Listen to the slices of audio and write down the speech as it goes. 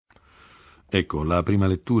Ecco, la prima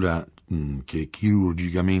lettura che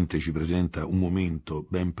chirurgicamente ci presenta un momento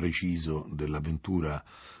ben preciso dell'avventura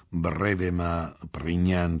breve ma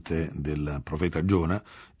pregnante del profeta Giona,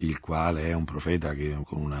 il quale è un profeta che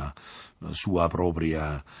con una sua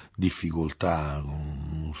propria difficoltà,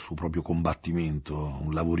 un suo proprio combattimento,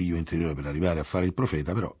 un lavorio interiore per arrivare a fare il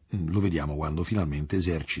profeta, però lo vediamo quando finalmente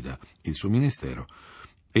esercita il suo ministero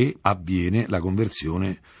e avviene la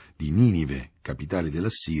conversione di Ninive, capitale della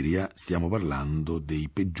Siria. Stiamo parlando dei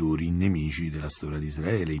peggiori nemici della storia di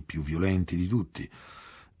Israele, i più violenti di tutti,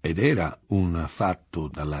 ed era un fatto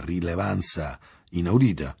dalla rilevanza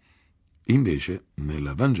inaudita. Invece,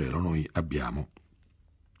 nel Vangelo noi abbiamo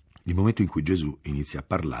il momento in cui Gesù inizia a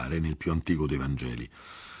parlare nel più antico dei Vangeli.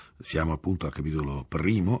 Siamo appunto al capitolo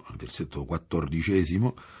primo, al versetto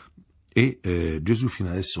 14, e Gesù fino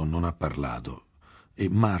adesso non ha parlato. E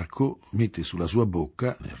Marco mette sulla sua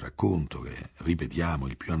bocca, nel racconto che, ripetiamo,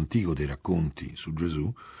 il più antico dei racconti su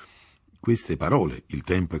Gesù, queste parole: il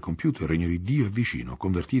tempo è compiuto, il regno di Dio è vicino,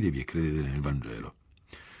 convertitevi e credete nel Vangelo.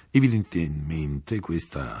 Evidentemente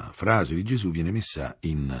questa frase di Gesù viene messa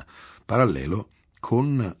in parallelo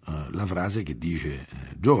con la frase che dice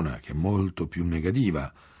Giona, che è molto più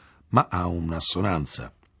negativa, ma ha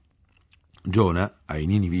un'assonanza. Giona ai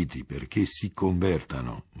Niniviti, perché si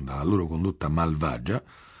convertano dalla loro condotta malvagia,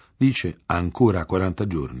 dice: ancora 40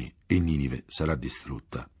 giorni e Ninive sarà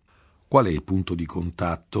distrutta. Qual è il punto di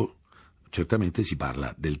contatto? Certamente si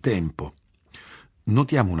parla del tempo.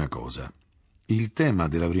 Notiamo una cosa: il tema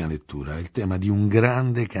della prima lettura è il tema di un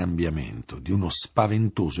grande cambiamento, di uno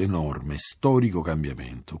spaventoso, enorme, storico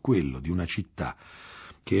cambiamento, quello di una città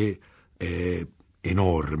che è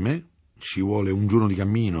enorme, ci vuole un giorno di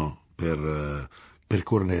cammino per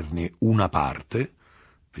percorrerne una parte.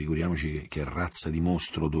 Figuriamoci che razza di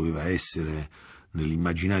mostro doveva essere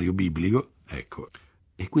nell'immaginario biblico, ecco,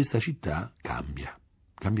 e questa città cambia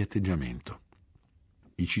atteggiamento.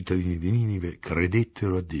 I cittadini di Ninive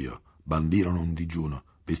credettero a Dio, bandirono un digiuno,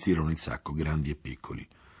 vestirono il sacco, grandi e piccoli,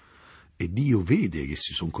 e Dio vede che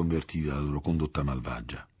si sono convertiti dalla loro condotta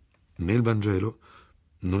malvagia. Nel Vangelo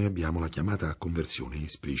noi abbiamo la chiamata a conversione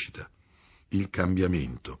esplicita. Il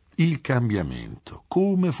cambiamento.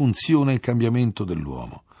 Come funziona il cambiamento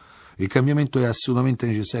dell'uomo? Il cambiamento è assolutamente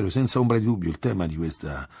necessario, senza ombra di dubbio. Il tema di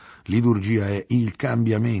questa liturgia è il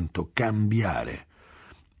cambiamento, cambiare.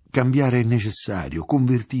 Cambiare è necessario,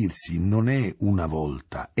 convertirsi non è una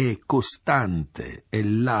volta, è costante, è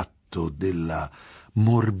l'atto della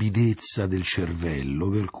morbidezza del cervello,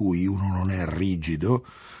 per cui uno non è rigido,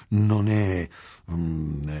 non è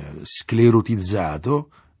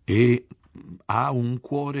sclerotizzato e ha un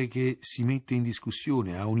cuore che si mette in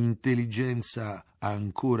discussione, ha un'intelligenza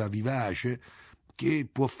ancora vivace che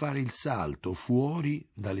può fare il salto fuori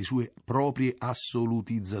dalle sue proprie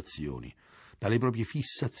assolutizzazioni, dalle proprie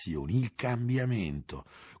fissazioni. Il cambiamento.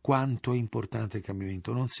 Quanto è importante il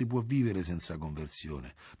cambiamento? Non si può vivere senza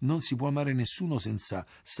conversione, non si può amare nessuno senza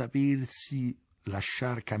sapersi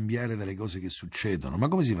lasciar cambiare dalle cose che succedono. Ma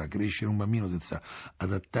come si fa a crescere un bambino senza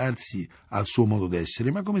adattarsi al suo modo d'essere?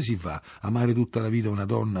 Ma come si fa a amare tutta la vita una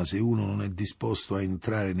donna se uno non è disposto a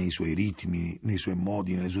entrare nei suoi ritmi, nei suoi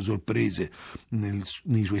modi, nelle sue sorprese,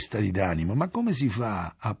 nei suoi stati d'animo? Ma come si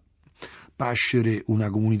fa a pascere una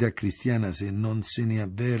comunità cristiana se non se ne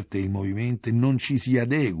avverte il movimento e non ci si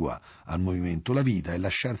adegua al movimento? La vita è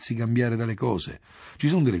lasciarsi cambiare dalle cose. Ci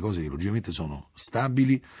sono delle cose che logicamente sono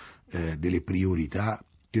stabili, delle priorità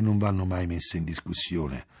che non vanno mai messe in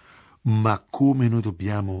discussione, ma come noi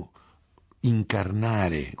dobbiamo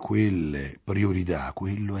incarnare quelle priorità,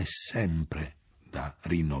 quello è sempre da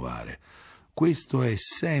rinnovare, questo è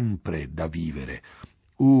sempre da vivere,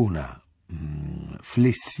 una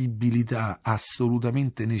flessibilità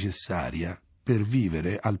assolutamente necessaria per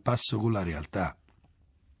vivere al passo con la realtà.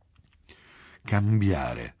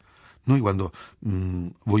 Cambiare. Noi quando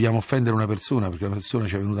vogliamo offendere una persona perché una persona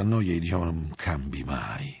ci è venuta a noi e gli diciamo non cambi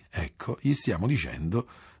mai, ecco, gli stiamo dicendo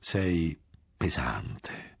sei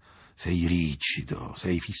pesante, sei rigido,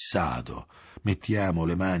 sei fissato. Mettiamo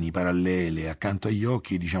le mani parallele accanto agli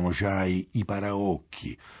occhi e diciamo c'hai i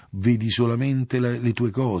paraocchi, vedi solamente le tue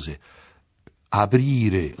cose.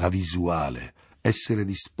 Aprire la visuale, essere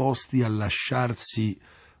disposti a lasciarsi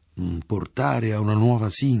portare a una nuova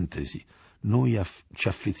sintesi. Noi ci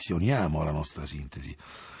affezioniamo alla nostra sintesi.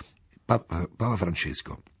 Papa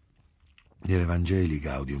Francesco, nell'Evangelii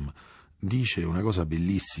Gaudium, dice una cosa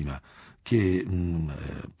bellissima che,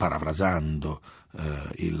 parafrasando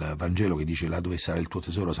il Vangelo che dice là dove sarà il tuo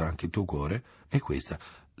tesoro sarà anche il tuo cuore, è questa: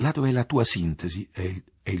 là dove è la tua sintesi è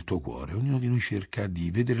il tuo cuore. Ognuno di noi cerca di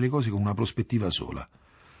vedere le cose con una prospettiva sola.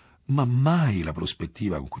 ma mai la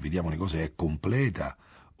prospettiva con cui vediamo le cose è completa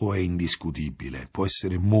o è indiscutibile. Può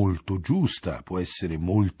essere molto giusta, può essere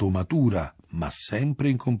molto matura, ma sempre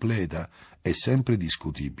incompleta, è sempre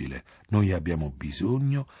discutibile. Noi abbiamo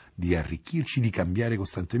bisogno di arricchirci, di cambiare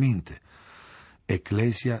costantemente.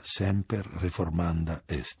 Ecclesia semper reformanda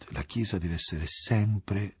est. La Chiesa deve essere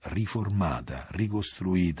sempre riformata,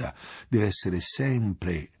 ricostruita, deve essere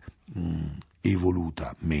sempre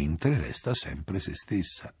evoluta, mentre resta sempre se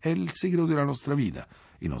stessa. È il segreto della nostra vita.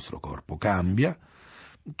 Il nostro corpo cambia,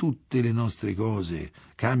 tutte le nostre cose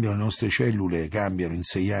cambiano, le nostre cellule cambiano, in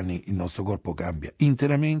 6 anni il nostro corpo cambia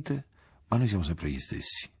interamente, ma noi siamo sempre gli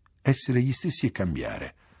stessi. Essere gli stessi è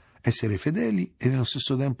cambiare, essere fedeli e nello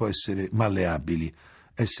stesso tempo essere malleabili,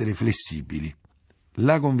 essere flessibili.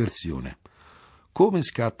 La conversione. Come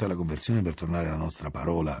scatta la conversione, per tornare alla nostra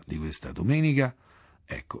parola di questa domenica?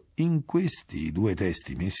 Ecco, in questi 2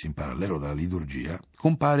 testi messi in parallelo dalla liturgia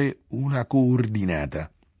compare una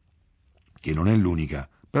coordinata, che non è l'unica,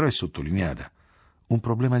 però è sottolineata, un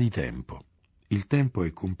problema di tempo. Il tempo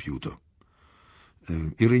è compiuto,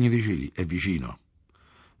 il regno dei cieli è vicino,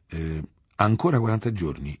 ancora 40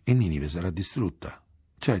 giorni e Ninive sarà distrutta.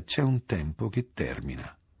 Cioè c'è un tempo che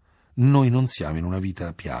termina. Noi non siamo in una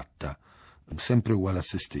vita piatta, sempre uguale a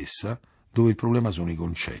se stessa, dove il problema sono i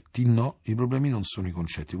concetti. No, i problemi non sono i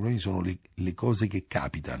concetti, i problemi sono le cose che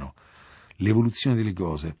capitano, l'evoluzione delle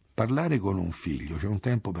cose. Parlare con un figlio c'è un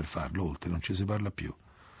tempo per farlo, oltre non ci si parla più.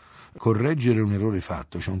 Correggere un errore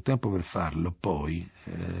fatto c'è un tempo per farlo, poi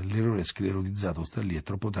l'errore è sclerotizzato, sta lì, è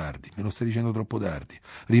troppo tardi, me lo stai dicendo troppo tardi.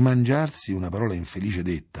 Rimangiarsi una parola infelice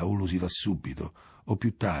detta, o lo si fa subito o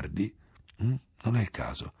più tardi, non è il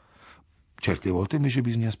caso. Certe volte invece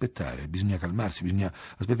bisogna aspettare, bisogna calmarsi, bisogna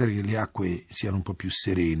aspettare che le acque siano un po' più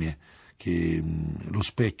serene, che lo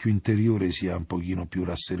specchio interiore sia un pochino più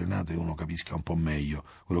rasserenato e uno capisca un po' meglio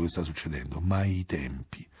quello che sta succedendo. Ma i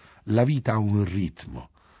tempi, la vita ha un ritmo,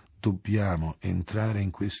 dobbiamo entrare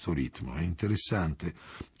in questo ritmo. È interessante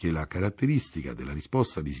che la caratteristica della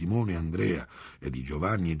risposta di Simone, Andrea e di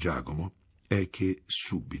Giovanni e Giacomo è che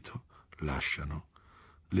subito lasciano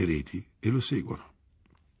le reti e lo seguono.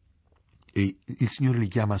 E il Signore li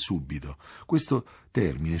chiama subito. Questo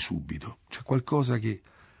termine subito, c'è qualcosa che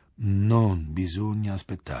non bisogna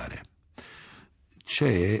aspettare.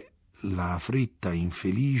 C'è la fretta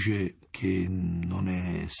infelice che non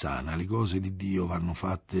è sana. Le cose di Dio vanno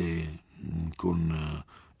fatte con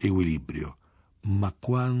equilibrio, ma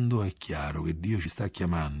quando è chiaro che Dio ci sta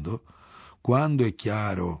chiamando, quando è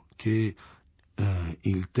chiaro che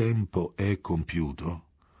il tempo è compiuto,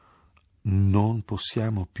 non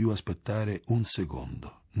possiamo più aspettare un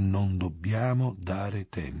secondo, non dobbiamo dare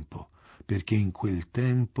tempo, perché in quel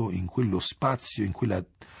tempo, in quello spazio, in quella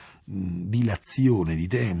dilazione di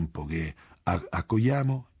tempo che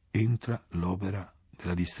accogliamo, entra l'opera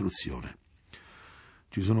della distruzione.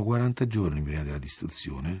 Ci sono 40 giorni prima della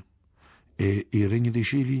distruzione e il regno dei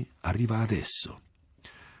cieli arriva adesso.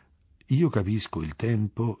 Io capisco il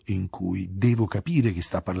tempo in cui devo capire che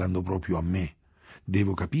sta parlando proprio a me.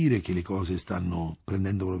 Devo capire che le cose stanno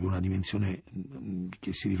prendendo proprio una dimensione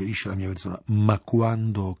che si riferisce alla mia persona, ma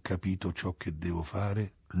quando ho capito ciò che devo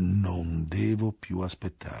fare, non devo più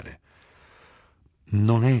aspettare.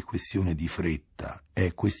 Non è questione di fretta,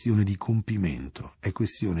 è questione di compimento, è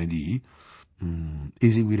questione di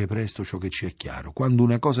eseguire presto ciò che ci è chiaro. Quando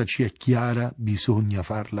una cosa ci è chiara, bisogna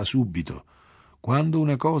farla subito. Quando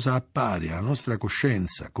una cosa appare alla nostra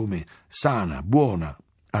coscienza come sana, buona,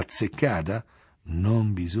 azzeccata,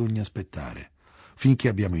 non bisogna aspettare. Finché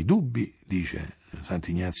abbiamo i dubbi, dice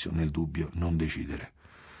Sant'Ignazio, nel dubbio non decidere.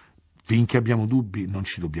 Finché abbiamo dubbi non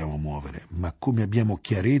ci dobbiamo muovere, ma come abbiamo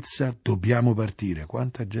chiarezza dobbiamo partire.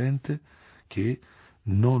 Quanta gente che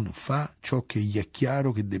non fa ciò che gli è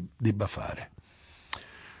chiaro che debba fare.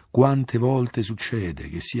 Quante volte succede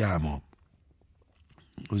che siamo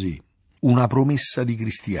così, una promessa di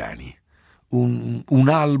cristiani,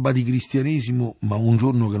 un'alba di cristianesimo, ma un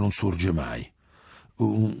giorno che non sorge mai.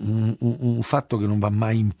 Un fatto che non va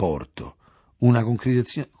mai in porto, una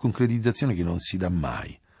concretizzazione che non si dà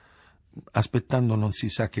mai, aspettando non si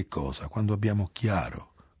sa che cosa. Quando abbiamo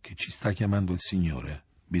chiaro che ci sta chiamando il Signore,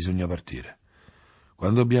 bisogna partire.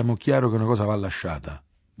 Quando abbiamo chiaro che una cosa va lasciata,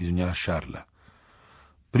 bisogna lasciarla.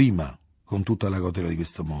 Prima, con tutta la cautela di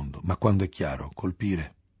questo mondo, ma quando è chiaro,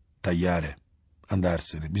 colpire, tagliare,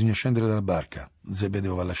 andarsene. Bisogna scendere dalla barca,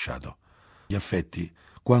 Zebedeo va lasciato. Gli affetti,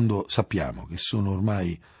 quando sappiamo che sono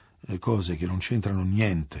ormai cose che non c'entrano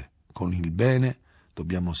niente con il bene,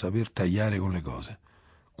 dobbiamo saper tagliare con le cose.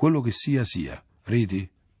 Quello che sia sia, reti,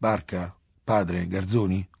 barca, padre,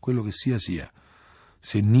 garzoni, quello che sia sia.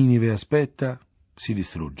 Se Ninive aspetta, si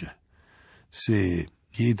distrugge. Se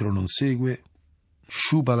Pietro non segue,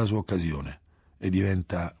 sciupa la sua occasione e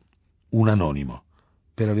diventa un anonimo.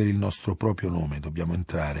 Per avere il nostro proprio nome dobbiamo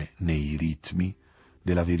entrare nei ritmi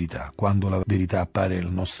della verità. Quando la verità appare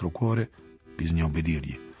nel nostro cuore, bisogna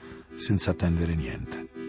obbedirgli, senza attendere niente.